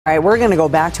All right, we're going to go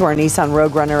back to our Nissan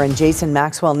Roadrunner and Jason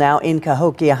Maxwell now in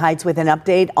Cahokia Heights with an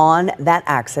update on that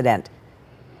accident.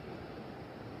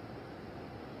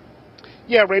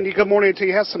 Yeah, Randy, good morning to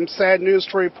you. Have some sad news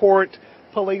to report.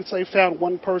 Police, they found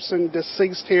one person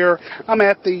deceased here. I'm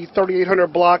at the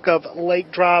 3800 block of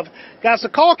Lake Drive. Guys, the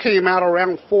call came out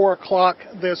around 4 o'clock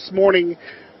this morning.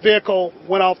 Vehicle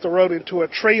went off the road into a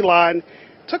tree line.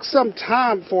 Took some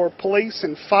time for police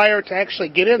and fire to actually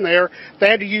get in there. They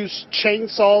had to use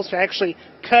chainsaws to actually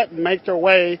cut and make their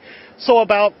way. So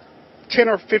about 10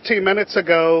 or 15 minutes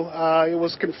ago, it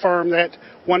was confirmed that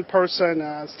one person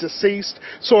is deceased.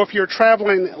 So if you're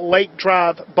traveling Lake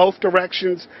Drive, both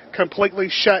directions completely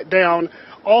shut down.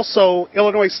 Also,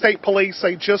 Illinois State Police,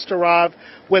 they just arrived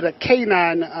with a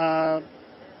K9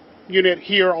 unit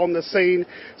here on the scene.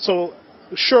 So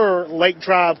sure, Lake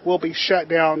Drive will be shut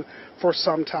down for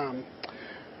some time.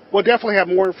 We'll definitely have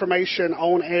more information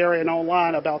on air and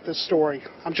online about this story.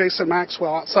 I'm Jason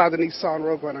Maxwell outside the Nissan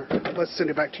Roadrunner. Let's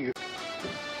send it back to you.